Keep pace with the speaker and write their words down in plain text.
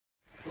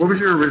What was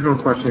your original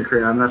question,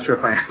 Korea? I'm not sure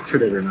if I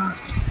answered it or not.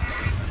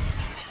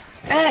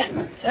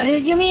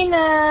 You mean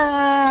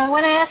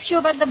when I asked you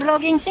about the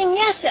blogging thing?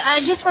 Yes,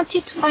 I just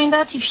wanted to find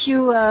out if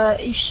you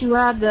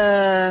had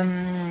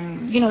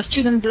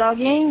student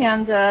blogging,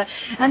 and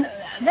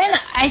then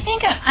I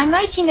think I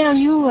might email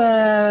you,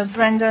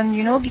 Brandon.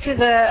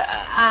 Because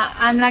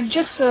I'm like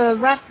just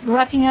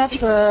wrapping up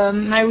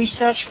my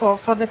research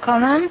for the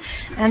column,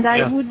 and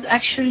I would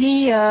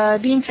actually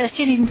be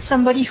interested in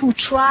somebody who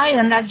tried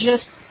and not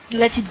just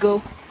let it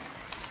go.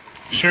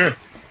 Sure.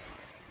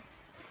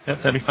 Yep,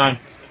 that'd be fine.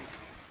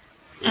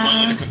 We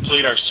wanted to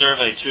complete our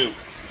survey too.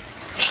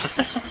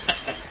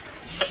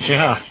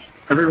 Yeah.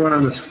 Everyone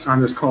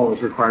on this call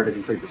is required to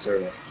complete the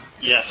survey.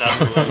 Yes,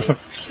 absolutely.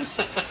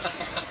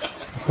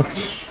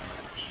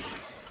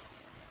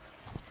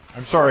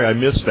 I'm sorry, I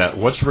missed that.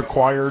 What's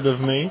required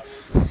of me?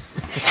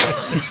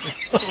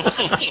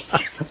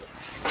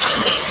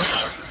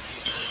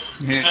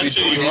 That's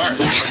who you are.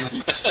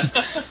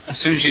 As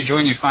soon as you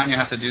join, you find you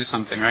have to do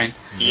something, right?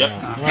 Yep.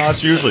 Well,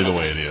 that's usually the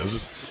way it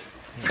is.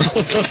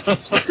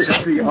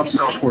 It's the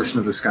upsell portion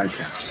of the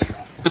Skycast.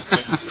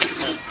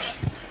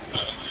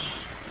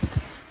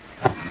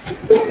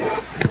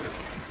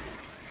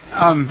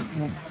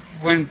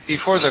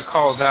 Before the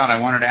call's out, I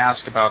wanted to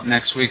ask about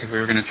next week, if we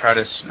were going to try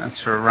to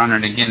sort of run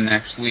it again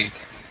next week.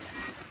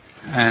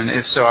 And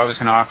if so, I was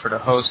going to offer to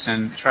host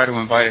and try to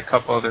invite a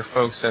couple other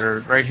folks that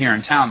are right here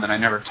in town that I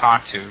never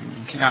talked to.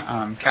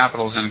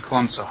 Capital's in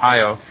Columbus,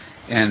 Ohio,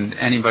 and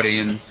anybody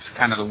in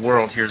kind of the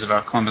world hears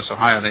about Columbus,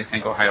 Ohio, they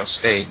think Ohio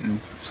State, and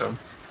so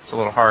it's a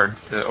little hard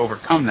to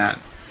overcome that.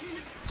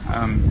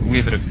 We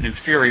have an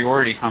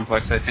inferiority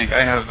complex, I think.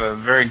 I have a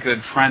very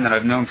good friend that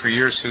I've known for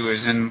years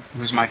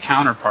who's my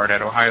counterpart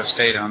at Ohio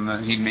State.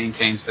 He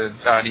maintains the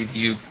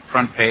 .edu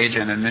front page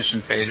and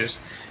admission pages,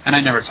 and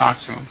I never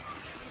talked to him.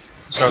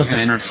 So I was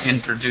going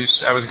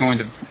to I was going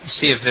to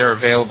see if they're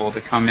available to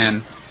come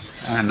in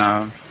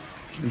and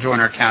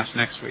join our cast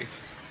next week.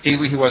 He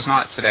was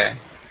not today.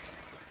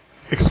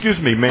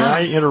 Excuse me, may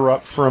I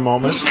interrupt for a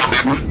moment?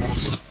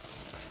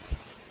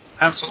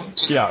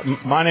 Absolutely. Yeah,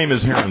 my name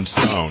is Heron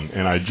Stone,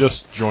 and I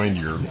just joined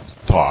your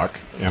talk,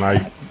 and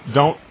I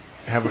don't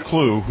have a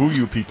clue who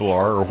you people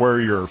are or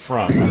where you're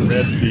from. I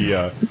read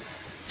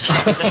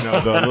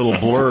the little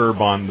blurb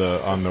on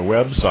the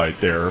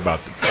website there about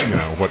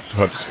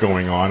what's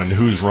going on and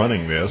who's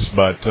running this,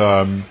 but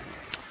I'm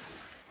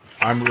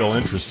real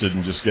interested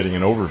in just getting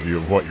an overview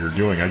of what you're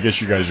doing. I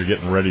guess you guys are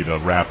getting ready to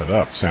wrap it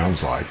up,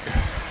 sounds like.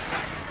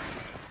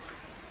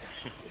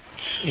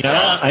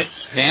 Yeah,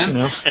 Dan?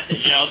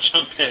 Yeah, I'll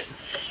jump in.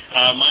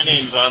 My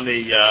name's on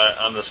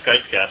the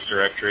Skypecast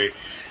directory.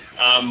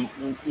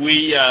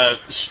 We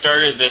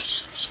started this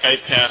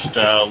Skypecast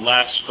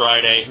last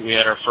Friday. We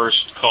had our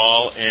first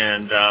call,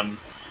 and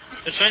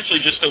essentially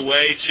just a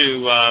way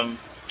to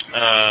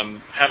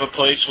have a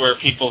place where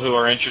people who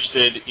are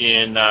interested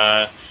in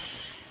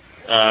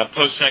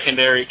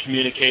post-secondary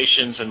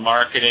communications and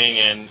marketing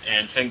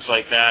and things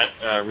like that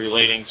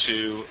relating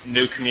to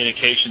new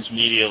communications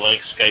media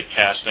like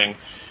Skypecasting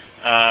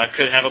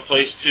could have a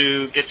place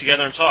to get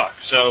together and talk.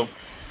 So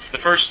the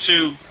first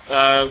two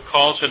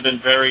calls have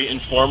been very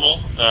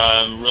informal,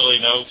 really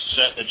no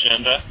set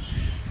agenda.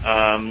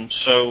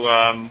 So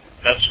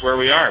that's where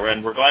we are,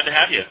 and we're glad to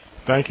have you.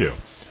 Thank you.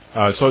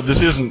 So this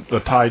isn't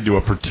tied to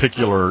a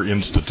particular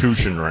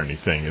institution or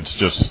anything. It's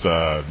just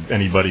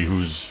anybody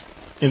who's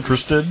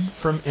interested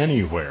from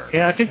anywhere.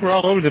 Yeah, I think we're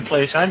all over the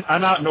place. I'm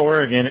out in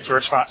Oregon at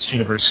George Fox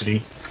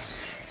University.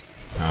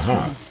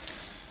 Uh-huh.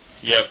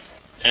 Yep.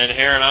 And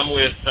Aaron, I'm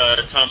with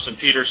Thompson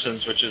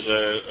Peterson's, which is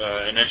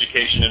an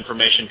education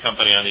information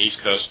company on the East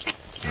Coast.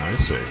 I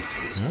see.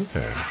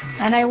 Okay.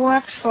 And I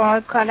work for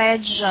a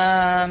college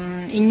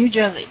in New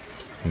Jersey.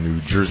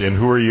 New Jersey. And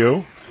who are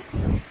you?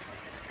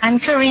 I'm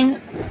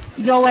Corinne,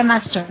 your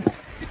webmaster.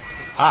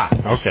 Ah,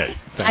 okay.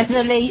 I'm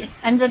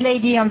the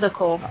lady on the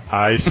call.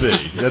 I see.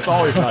 It's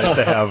always nice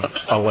to have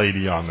a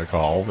lady on the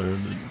call.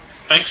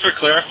 Thanks for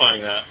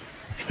clarifying that.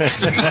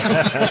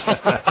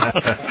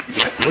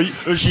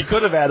 Well, she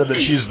could have added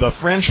that she's the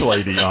French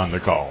lady on the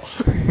call.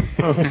 She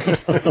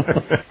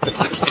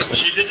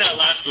did that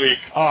last week.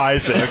 Oh, I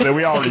see. Okay,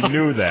 we already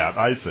knew that.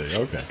 I see.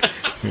 Okay.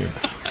 Yeah.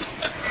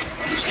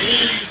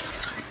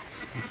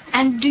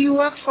 And do you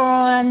work for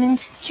an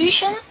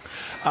institution?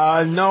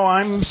 No,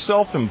 I'm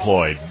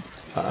self-employed.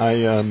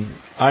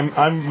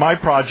 My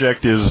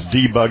project is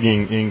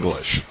debugging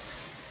English.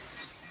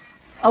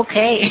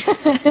 Okay.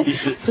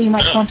 So you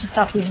might want to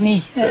talk with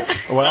me.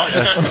 Well,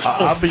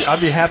 I'd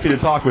be happy to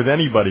talk with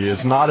anybody.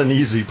 It's not an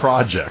easy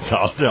project,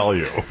 I'll tell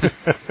you.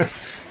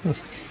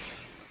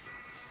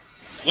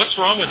 What's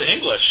wrong with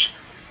English?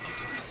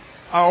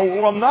 Oh,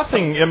 well,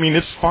 nothing. I mean,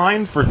 it's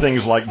fine for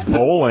things like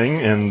bowling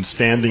and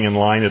standing in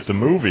line at the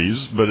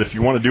movies, but if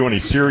you want to do any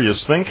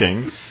serious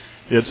thinking,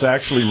 it's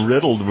actually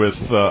riddled with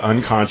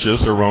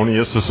unconscious,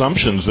 erroneous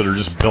assumptions that are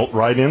just built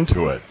right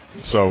into it.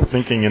 So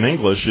thinking in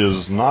English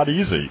is not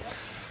easy.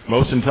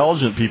 Most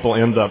intelligent people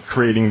end up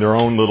creating their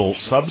own little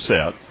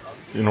subset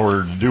in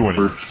order to do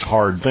any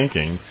hard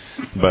thinking,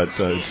 but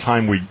it's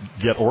time we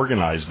get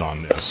organized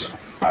on this.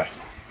 But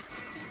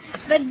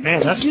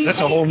Man, that's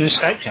a whole new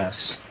Skypecast.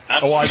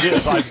 Oh, I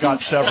guess I've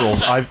got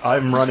several.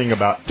 I'm running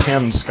about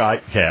 10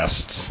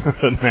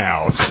 Skypecasts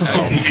now. So.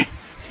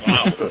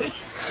 Wow.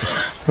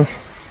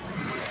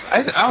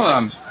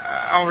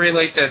 I'll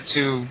relate that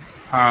to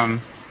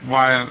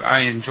why I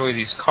enjoy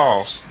these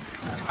calls.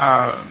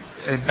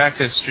 Back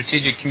to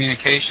strategic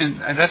communication,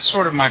 that's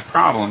sort of my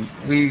problem.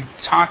 We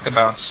talk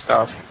about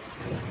stuff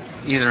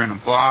either in a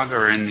blog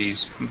or in these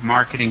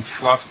marketing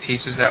fluff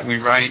pieces that we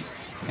write,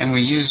 and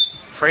we use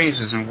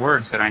phrases and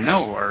words that I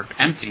know are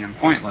empty and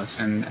pointless,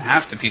 and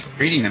half the people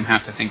reading them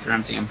have to think they're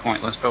empty and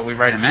pointless, but we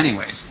write them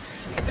anyways.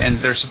 And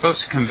they're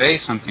supposed to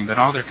convey something, but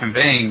all they're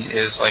conveying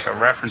is like a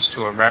reference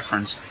to a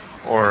reference,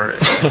 or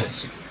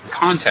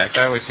context.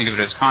 I always think of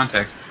it as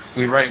context.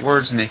 We write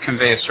words and they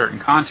convey a certain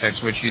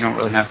context, which you don't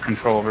really have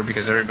control over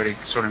because everybody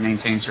sort of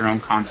maintains their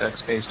own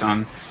context based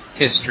on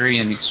history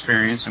and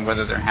experience and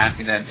whether they're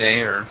happy that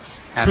day or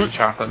having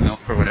chocolate milk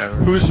or whatever.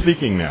 Who's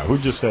speaking now? Who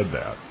just said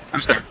that?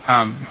 I'm sorry,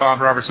 Bob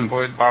Robertson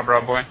Boyd, Bob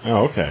Rob Boy.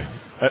 Oh, okay.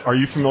 Are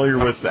you familiar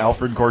with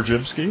Alfred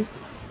Korzybski?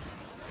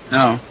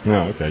 No.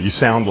 No, okay. You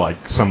sound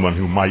like someone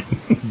who might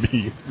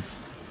be...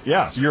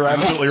 Yes, you're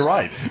absolutely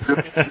right.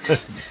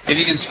 If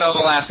you can spell the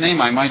last name,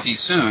 I might be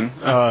soon.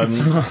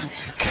 Korzybski.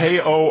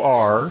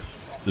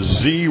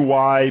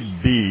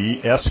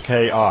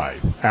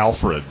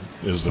 Alfred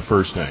is the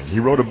first name. He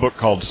wrote a book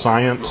called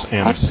Science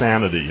and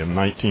Sanity in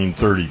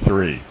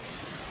 1933.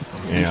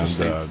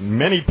 And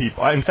many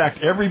people, in fact,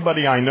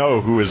 everybody I know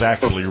who has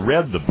actually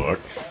read the book,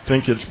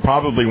 think it's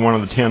probably one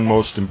of the 10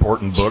 most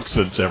important books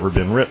that's ever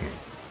been written.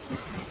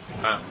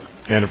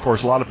 And, of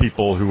course, a lot of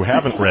people who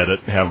haven't read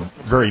it have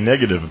very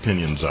negative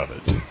opinions of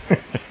it.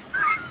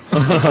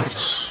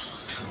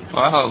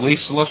 Well, at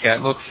least look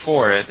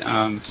for it.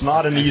 It's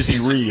not an easy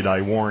read,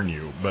 I warn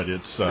you, but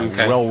it's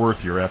well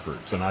worth your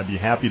efforts. And I'd be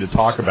happy to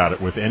talk about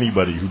it with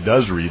anybody who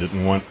does read it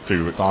and want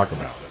to talk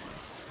about it.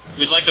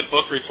 We'd like a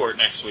book report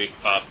next week,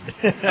 Bob.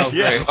 Okay.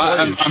 Yes,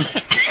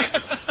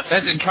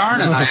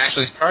 Karen and I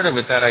actually started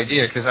with that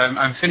idea because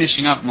I'm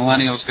finishing up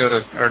Millennials Go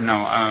to... Or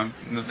no,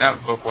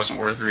 that book wasn't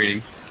worth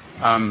reading.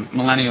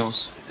 Millennials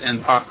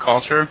in Pop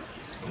Culture,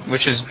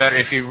 which is better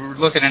if you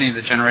look at any of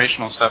the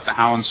generational stuff, the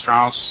Howe and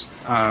Strauss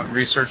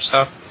research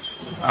stuff.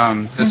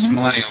 This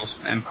Millennials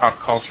and Pop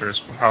Culture is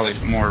probably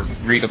more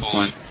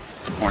readable and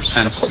more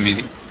sensible to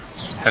me.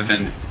 Have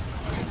been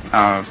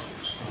kind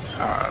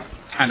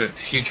of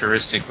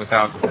futuristic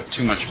without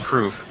too much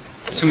proof,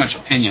 too much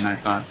opinion, I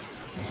thought.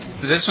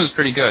 But this one's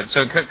pretty good.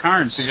 So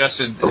Karen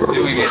suggested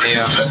doing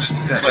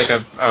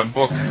a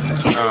book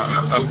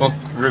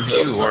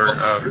review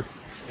or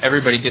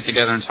everybody get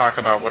together and talk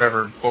about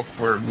whatever book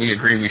we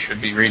agree we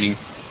should be reading.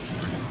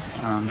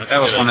 That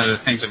was one of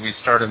the things that we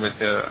started with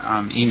the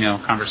email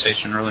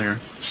conversation earlier.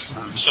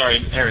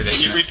 Sorry, Harry, can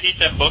you repeat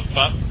that book,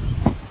 Bob?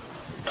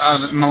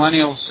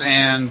 Millennials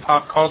and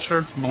Pop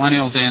Culture.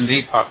 Millennials and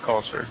the Pop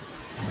Culture.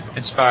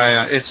 It's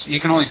by you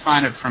can only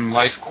find it from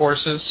Life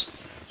Courses.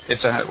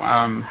 It's a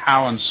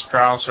Howe and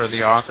Strauss are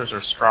the authors,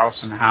 or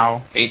Strauss and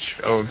Howe,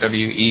 Howe.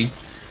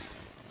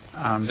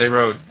 They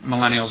wrote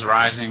Millennials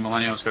Rising,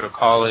 Millennials Go to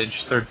College,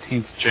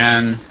 13th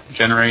Gen,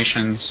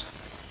 Generations.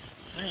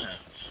 Yeah.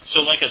 So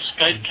like a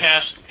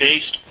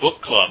Skypecast-based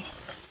book club.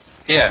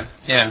 Yeah.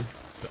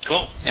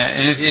 Cool. Yeah,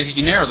 and if you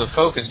can narrow the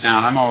focus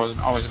down, I'm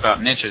always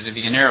about niches. If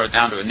you can narrow it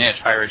down to a niche,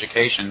 higher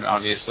education,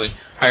 obviously.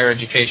 Higher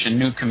education,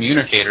 new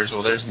communicators,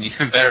 well, there's an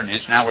even better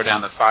niche. Now we're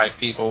down to 5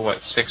 people,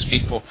 6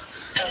 people.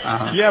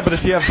 Yeah, but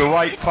if you have the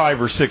right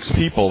 5 or 6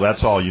 people,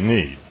 that's all you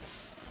need.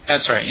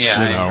 That's right, yeah,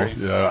 I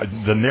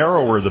agree. The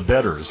narrower the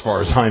better, as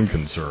far as I'm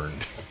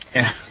concerned.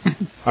 Yeah.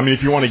 I mean,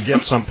 if you want to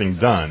get something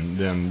done,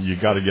 then you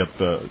got to get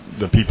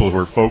the people who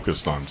are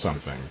focused on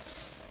something.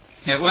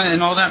 Yeah, well,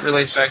 and all that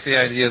relates back to the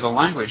idea of the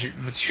language.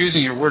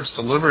 Choosing your words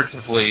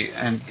deliberatively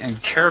and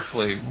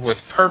carefully with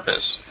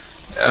purpose,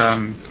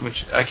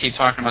 which I keep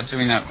talking about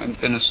doing that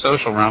in a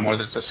social realm,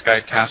 whether it's a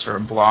Skypecast or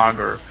a blog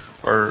or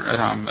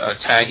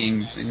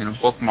tagging,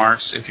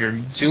 bookmarks. If you're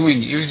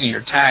using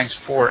your tags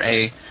for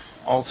a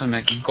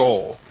ultimate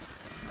goal,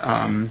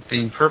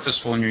 being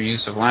purposeful in your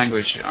use of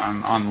language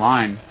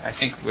online, I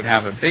think would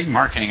have a big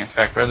marketing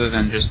effect rather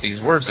than just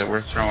these words that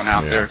we're throwing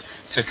out there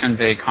to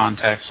convey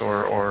context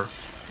or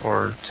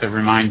to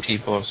remind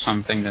people of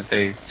something that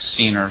they've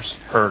seen or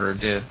heard or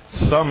did.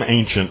 Some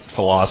ancient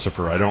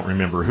philosopher, I don't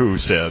remember who,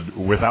 said,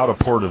 without a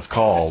port of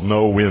call,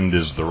 no wind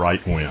is the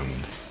right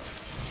wind.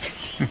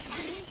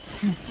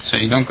 So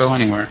you don't go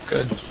anywhere.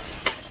 Good.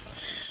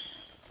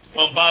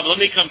 Well, Bob, let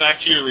me come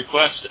back to your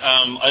request.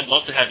 I'd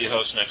love to have you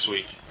host next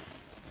week.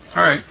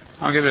 All right.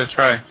 I'll give it a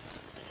try.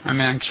 I'm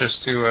anxious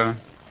to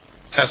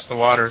test the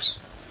waters.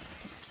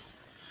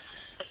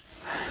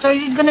 So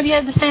is it going to be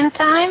at the same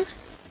time?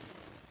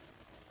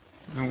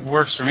 It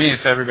works for me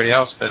if everybody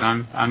else, but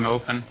I'm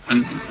open.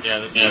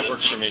 Yeah, it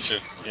works for me too.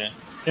 Yeah.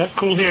 Yep,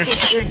 cool here.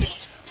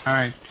 All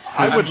right.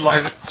 I would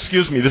like.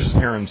 Excuse me. This is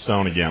Heron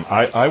Stone again.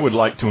 I would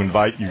like to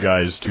invite you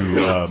guys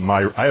to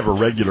I have a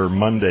regular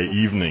Monday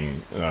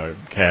evening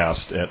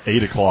cast at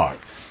 8:00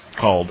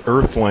 called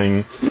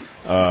Earthling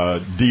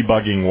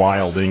Debugging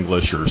Wild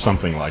English or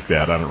something like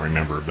that. I don't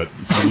remember, but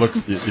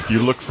if you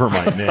look for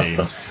my name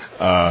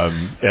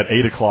at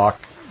 8:00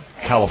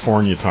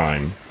 California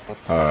time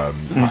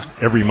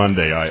every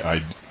Monday,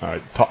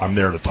 I'm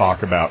there to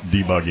talk about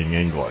debugging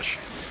English,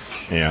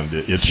 and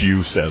its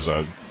use as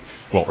a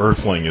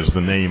Earthling is the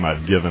name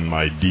I've given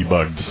my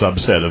debugged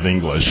subset of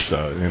English,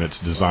 and it's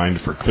designed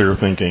for clear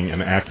thinking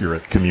and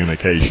accurate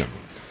communication.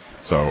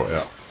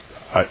 So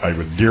I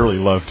would dearly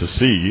love to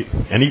see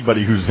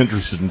anybody who's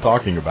interested in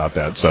talking about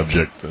that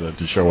subject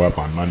to show up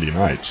on Monday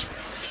nights.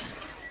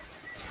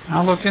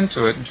 I'll look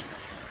into it.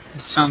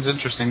 It sounds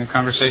interesting. The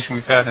conversation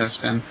we've had has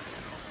been.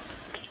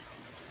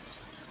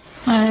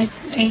 8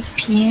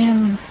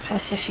 p.m.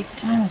 Pacific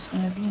time is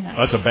going to be nice.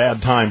 That's a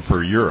bad time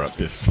for Europe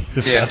if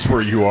that's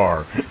where you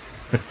are.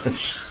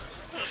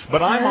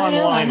 But I'm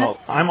online.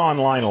 I'm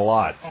online a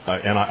lot,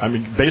 and I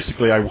mean,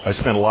 basically, I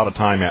spend a lot of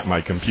time at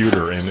my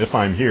computer. And if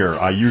I'm here,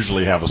 I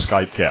usually have a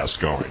Skype cast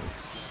going.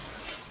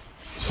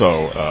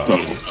 So,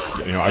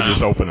 I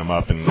just open them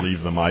up and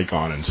leave the mic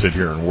on and sit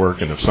here and work.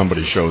 And if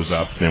somebody shows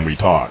up, then we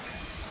talk.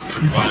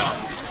 Wow.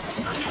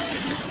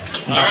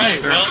 All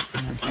right. Well,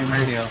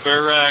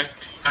 we're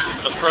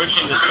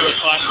approaching the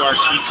 2:00 mark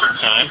Eastern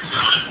time.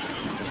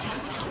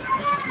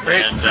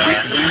 Great.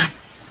 And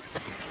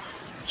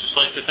just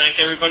like to thank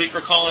everybody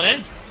for calling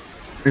in.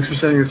 Thanks for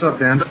setting us up,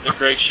 Dan. It's a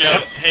great show.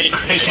 Hey, Bob.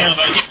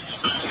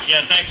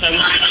 Thanks. I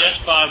will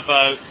suggest, Bob,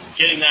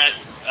 getting that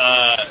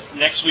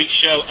next week's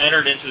show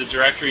entered into the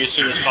directory as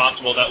soon as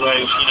possible. That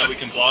way, we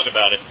can blog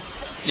about it.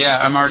 Yeah,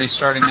 I'm already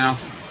starting now.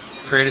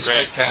 Create a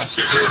Skypecast.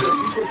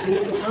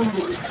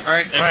 All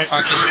right.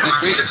 Talk to you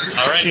next week.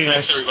 All right.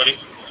 Thanks, everybody.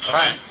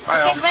 Bye.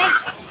 Bye, all.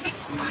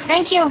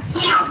 Thank you.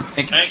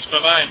 Thanks.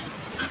 Bye-bye.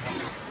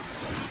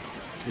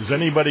 Is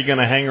anybody going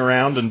to hang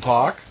around and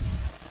talk?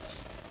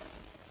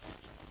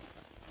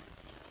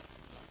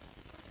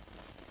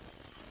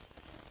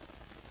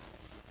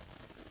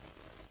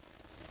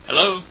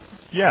 Hello?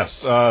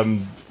 Yes.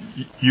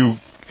 You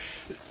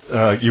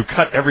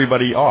cut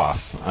everybody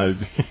off.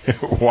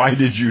 Why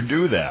did you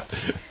do that?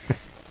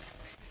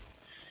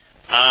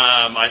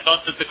 I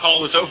thought that the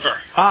call was over.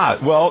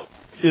 Well,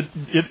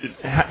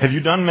 have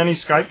you done many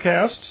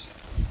Skypecasts?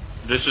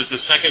 This is the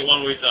second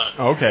one we've done.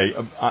 Okay,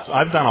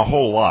 I've done a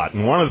whole lot,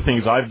 and one of the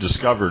things I've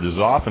discovered is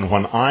often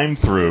when I'm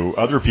through,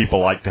 other people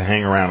like to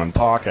hang around and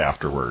talk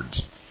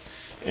afterwards.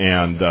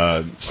 And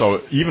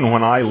so even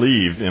when I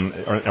leave,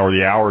 or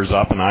the hour's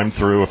up and I'm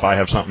through, if I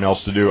have something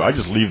else to do, I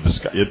just leave the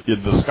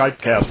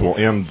Skypecast will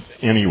end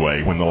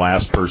anyway when the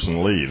last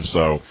person leaves.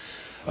 So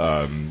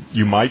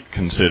you might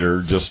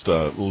consider just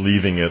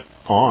leaving it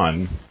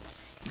on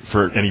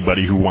for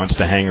anybody who wants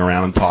to hang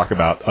around and talk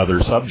about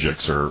other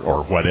subjects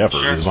or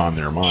whatever is on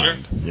their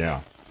mind. Sure.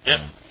 Yeah.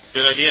 Yeah.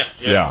 Good idea.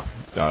 Yeah.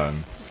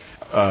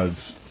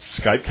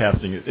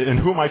 Skypecasting. And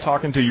who am I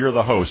talking to? You're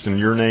the host, and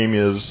your name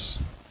is?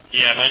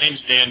 Yeah, my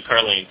name's Dan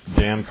Carlene.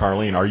 Dan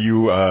Carlene. Are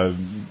you?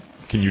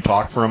 Can you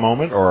talk for a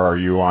moment, or are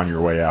you on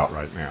your way out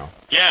right now?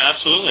 Yeah,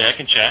 absolutely. I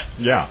can chat.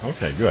 Yeah.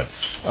 Okay. Good.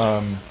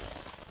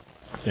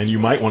 And you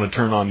might want to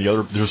turn on the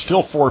other. There's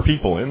still 4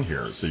 people in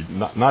here. See,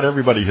 not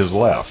everybody has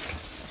left.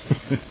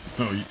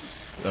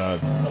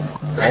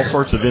 All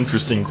sorts of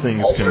interesting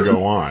things can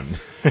go on,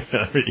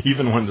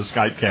 even when the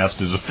Skypecast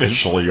is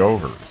officially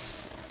over.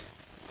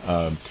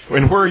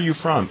 And where are you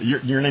from?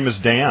 Your name is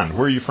Dan.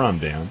 Where are you from,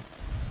 Dan?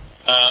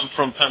 I'm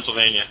from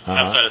Pennsylvania,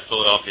 outside of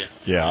Philadelphia.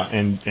 Yeah,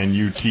 and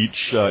you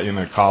teach in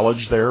a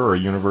college there or a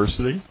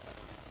university?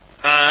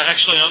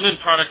 Actually, I'm in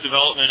product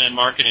development and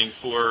marketing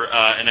for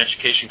an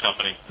education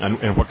company.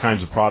 And what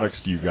kinds of products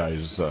do you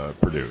guys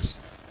produce?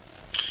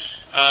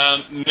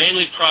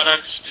 Mainly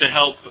products to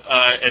help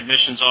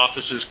admissions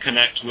offices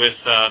connect with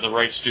the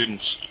right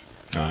students.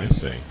 I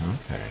see.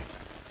 Okay.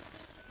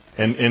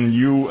 And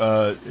you,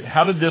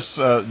 how did this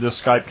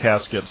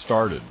Skypecast get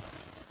started?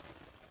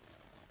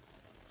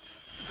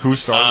 Who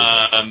started?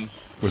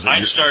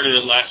 I started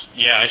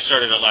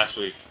it last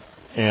week.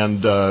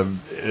 And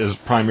is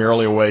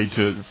primarily a way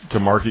to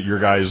market your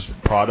guys'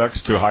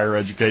 products to higher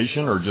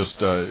education, or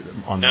just on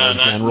more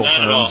general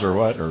terms, or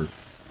what? Or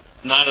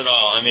not at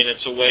all. I mean,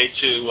 it's a way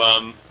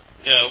to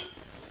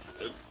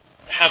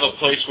have a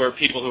place where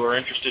people who are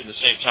interested in the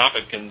same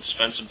topic can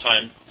spend some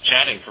time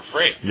chatting for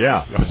free.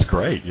 Yeah, that's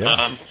great.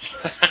 Yeah.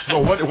 So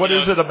what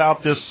is it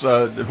about this?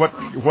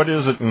 What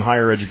is it in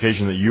higher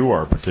education that you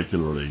are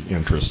particularly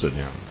interested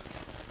in?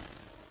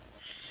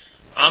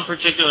 I'm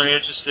particularly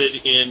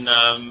interested in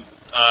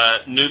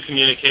new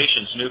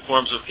communications, new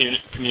forms of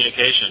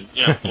communication.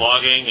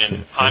 Blogging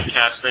and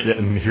podcasting.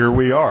 And here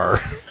we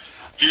are.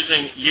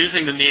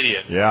 Using the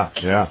media.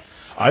 Yeah.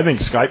 I think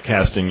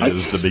Skypecasting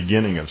is the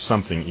beginning of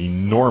something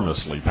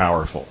enormously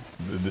powerful.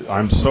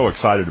 I'm so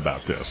excited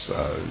about this.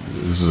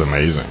 This is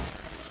amazing.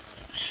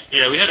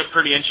 Yeah, we had a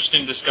pretty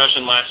interesting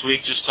discussion last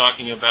week just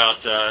talking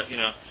about,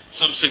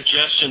 some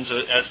suggestions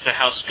as to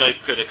how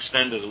Skype could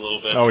extend it a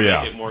little bit. Oh,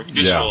 yeah. Make it more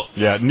useful.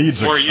 Yeah, it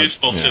needs more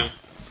useful to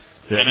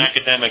an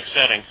academic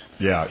setting.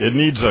 Yeah, it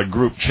needs a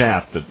group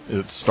chat that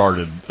it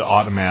started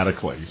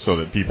automatically so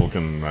that people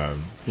can,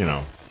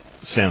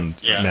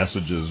 send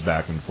messages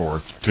back and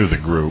forth to the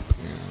group.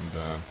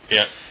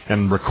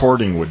 And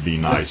recording would be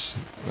nice.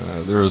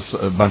 There's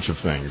a bunch of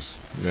things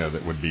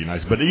that would be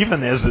nice. But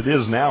even as it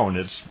is now in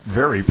its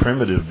very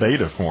primitive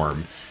beta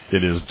form,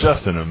 it is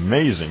just an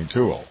amazing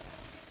tool.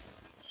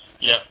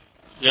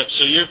 Yep.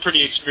 So you're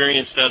pretty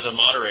experienced as a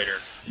moderator.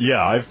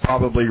 Yeah, I've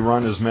probably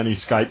run as many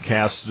Skype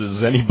casts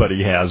as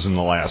anybody has in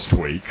the last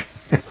week.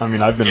 I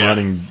mean, I've been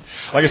running,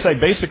 like I say,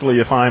 basically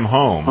if I'm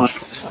home,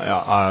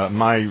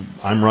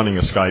 I'm running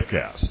a Skype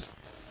cast.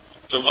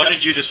 So why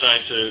did you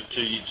decide to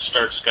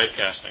start Skype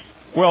casting?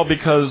 Well,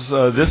 because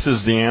this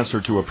is the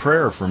answer to a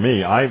prayer for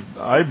me.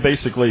 I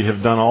basically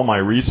have done all my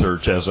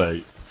research as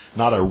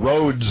not a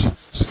Rhodes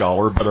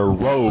Scholar, but a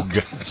rogue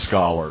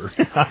scholar.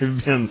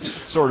 I've been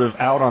sort of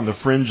out on the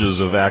fringes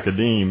of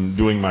academe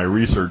doing my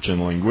research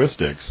in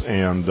linguistics,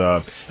 and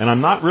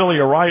I'm not really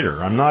a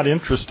writer. I'm not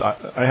interested.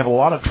 I have a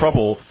lot of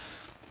trouble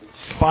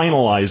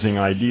finalizing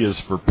ideas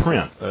for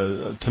print.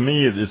 To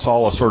me, it's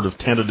all a sort of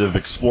tentative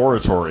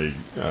exploratory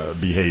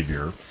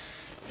behavior,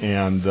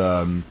 and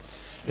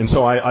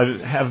so I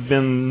have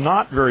been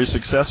not very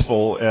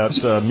successful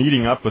at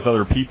meeting up with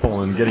other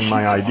people and getting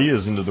my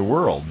ideas into the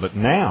world. But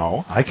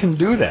now I can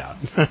do that.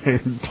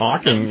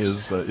 Talking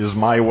is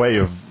my way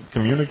of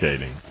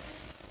communicating.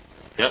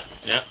 Yep.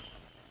 Yeah,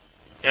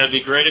 it'd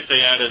be great if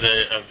they added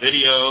a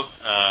video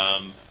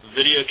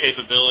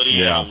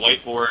capability, and a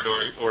whiteboard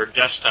or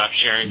desktop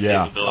sharing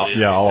capability.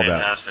 Yeah, all of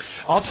fantastic.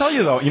 that. I'll tell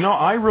you though,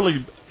 I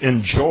really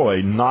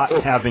enjoy not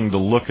having to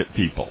look at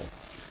people.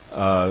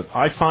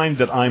 I find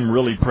that I'm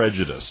really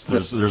prejudiced.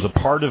 There's a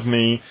part of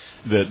me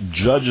that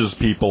judges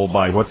people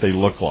by what they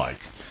look like.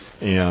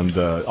 And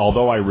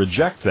although I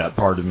reject that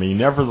part of me,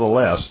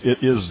 nevertheless,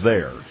 it is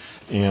there.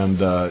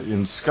 And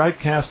in Skype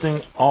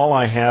casting, all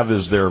I have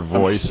is their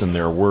voice and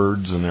their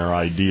words and their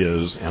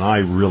ideas, and I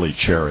really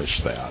cherish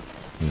that,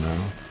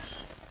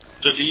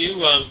 So do you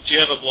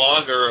have a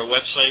blog or a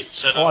website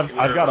set up? Well,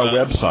 I've got a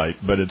website,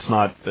 but it's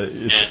not.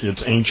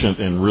 It's ancient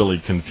and really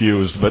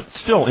confused, but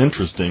still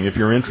interesting. If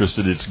you're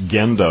interested, it's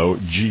Gendo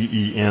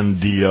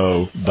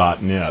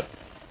GENDO.net,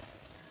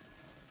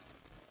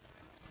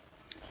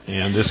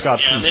 and it's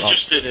got. I'm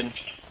interested in.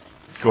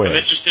 Go ahead.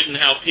 I'm interested in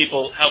how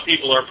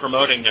people are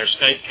promoting their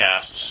Skype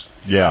casts.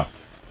 Yeah.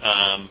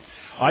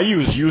 I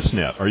use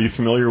Usenet. Are you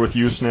familiar with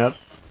Usenet?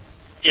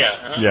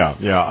 Yeah.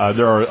 Yeah.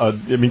 There are.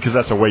 Because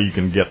that's a way you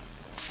can get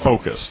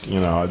focused.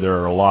 There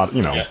are a lot,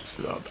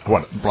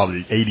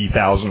 probably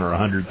 80,000 or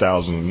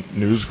 100,000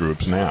 news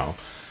groups now.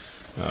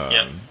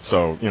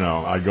 So,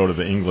 I go to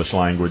the English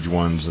language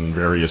ones and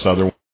various other